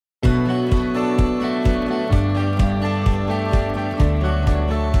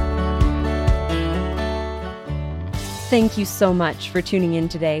Thank you so much for tuning in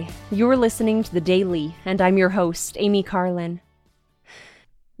today. You're listening to The Daily, and I'm your host, Amy Carlin.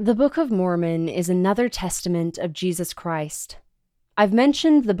 The Book of Mormon is another testament of Jesus Christ. I've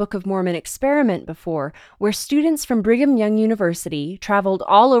mentioned the Book of Mormon experiment before, where students from Brigham Young University traveled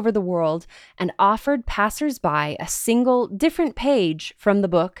all over the world and offered passers-by a single, different page from the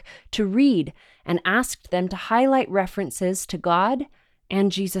book to read and asked them to highlight references to God and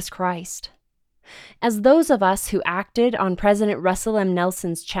Jesus Christ. As those of us who acted on President Russell M.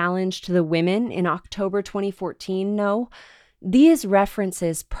 Nelson's challenge to the women in October 2014 know, these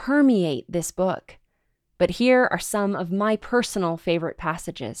references permeate this book. But here are some of my personal favorite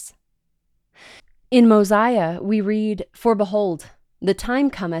passages. In Mosiah, we read, "For behold, the time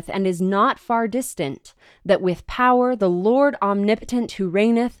cometh and is not far distant, that with power the Lord omnipotent who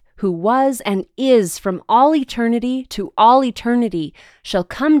reigneth, who was and is from all eternity to all eternity, shall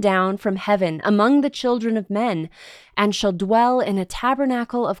come down from heaven among the children of men, and shall dwell in a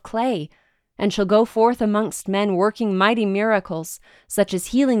tabernacle of clay, and shall go forth amongst men working mighty miracles, such as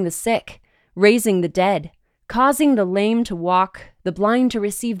healing the sick, raising the dead, causing the lame to walk, the blind to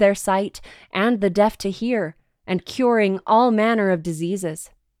receive their sight, and the deaf to hear, and curing all manner of diseases.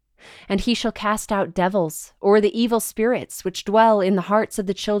 And he shall cast out devils, or the evil spirits which dwell in the hearts of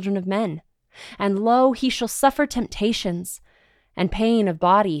the children of men. And lo, he shall suffer temptations, and pain of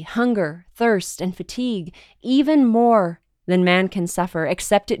body, hunger, thirst, and fatigue, even more than man can suffer,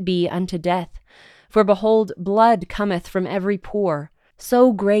 except it be unto death. For behold, blood cometh from every pore.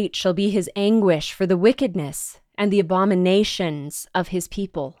 So great shall be his anguish for the wickedness and the abominations of his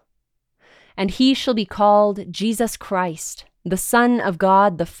people. And he shall be called Jesus Christ, the Son of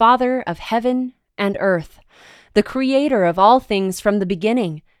God, the Father of heaven and earth, the Creator of all things from the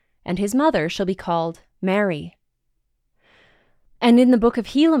beginning, and his mother shall be called Mary." And in the book of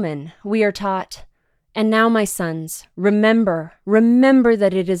Helaman, we are taught, "And now, my sons, remember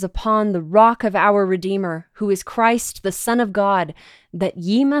that it is upon the rock of our Redeemer, who is Christ the Son of God, that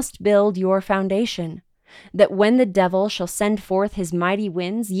ye must build your foundation, that when the devil shall send forth his mighty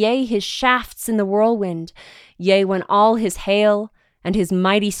winds, yea, his shafts in the whirlwind, yea, when all his hail and his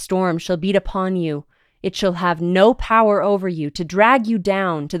mighty storm shall beat upon you, it shall have no power over you to drag you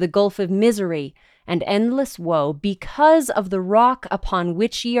down to the gulf of misery and endless woe, because of the rock upon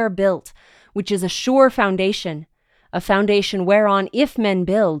which ye are built, which is a sure foundation, a foundation whereon if men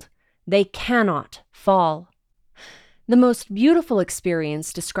build, they cannot fall." The most beautiful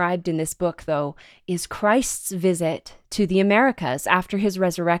experience described in this book, though, is Christ's visit to the Americas after his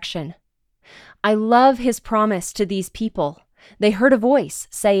resurrection. I love his promise to these people. They heard a voice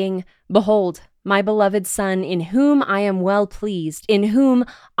saying, "Behold, my beloved Son, in whom I am well pleased, in whom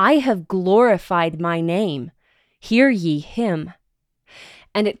I have glorified my name. Hear ye him."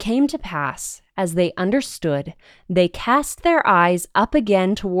 And it came to pass, as they understood, they cast their eyes up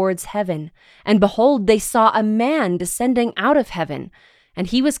again towards heaven, and behold, they saw a man descending out of heaven, and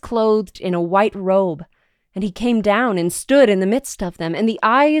he was clothed in a white robe. And he came down and stood in the midst of them, and the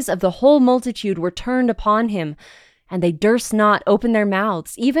eyes of the whole multitude were turned upon him, and they durst not open their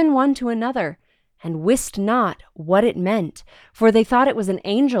mouths, even one to another, and wist not what it meant, for they thought it was an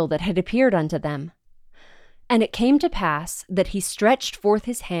angel that had appeared unto them. And it came to pass that he stretched forth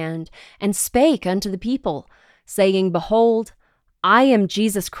his hand and spake unto the people, saying, "Behold, I am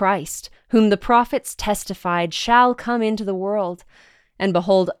Jesus Christ, whom the prophets testified shall come into the world. And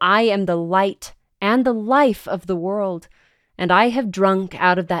behold, I am the light and the life of the world. And I have drunk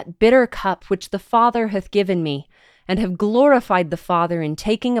out of that bitter cup which the Father hath given me, and have glorified the Father in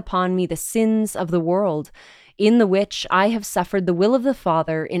taking upon me the sins of the world, in the which I have suffered the will of the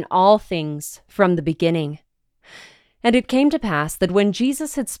Father in all things from the beginning." And it came to pass that when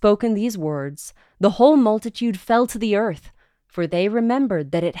Jesus had spoken these words, the whole multitude fell to the earth, for they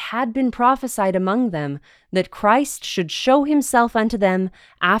remembered that it had been prophesied among them that Christ should show himself unto them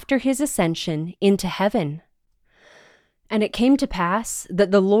after his ascension into heaven. And it came to pass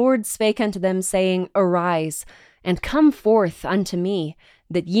that the Lord spake unto them, saying, "Arise, and come forth unto me,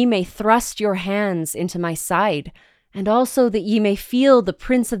 that ye may thrust your hands into my side, and also that ye may feel the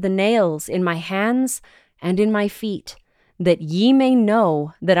prints of the nails in my hands and in my feet, that ye may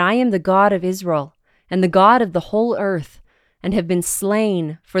know that I am the God of Israel, and the God of the whole earth, and have been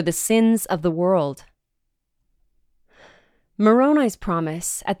slain for the sins of the world." Moroni's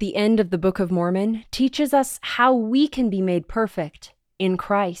promise at the end of the Book of Mormon teaches us how we can be made perfect in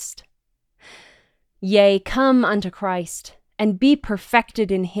Christ. "Yea, come unto Christ, and be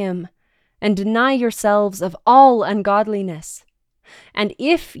perfected in him, and deny yourselves of all ungodliness. And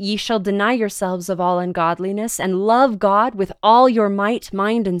if ye shall deny yourselves of all ungodliness, and love God with all your might,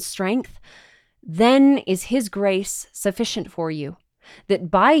 mind, and strength, Then is his grace sufficient for you,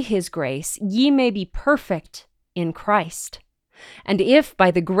 that by his grace ye may be perfect in Christ. And if by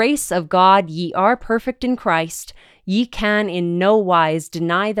the grace of God ye are perfect in Christ, ye can in no wise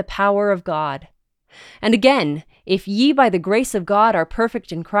deny the power of God. And again, if ye by the grace of God are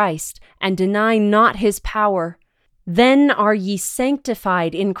perfect in Christ, and deny not his power, then are ye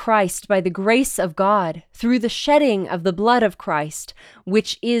sanctified in Christ by the grace of God, through the shedding of the blood of Christ,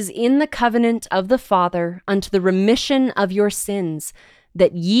 which is in the covenant of the Father unto the remission of your sins,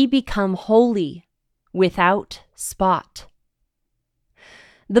 that ye become holy, without spot.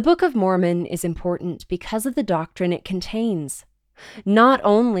 The Book of Mormon is important because of the doctrine it contains. Not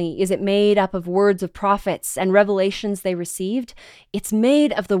only is it made up of words of prophets and revelations they received, it's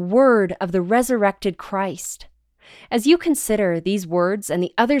made of the word of the resurrected Christ. As you consider these words and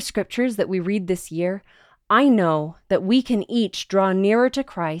the other scriptures that we read this year, I know that we can each draw nearer to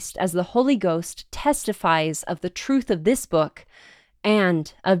Christ as the Holy Ghost testifies of the truth of this book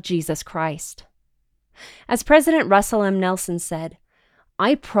and of Jesus Christ. As President Russell M. Nelson said,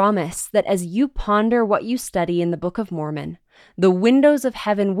 I promise that as you ponder what you study in the Book of Mormon, the windows of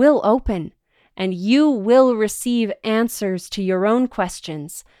heaven will open, and you will receive answers to your own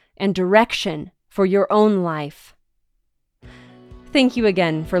questions and direction for your own life. Thank you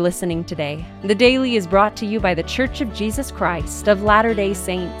again for listening today. The Daily is brought to you by the Church of Jesus Christ of Latter-day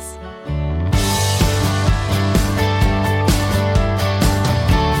Saints.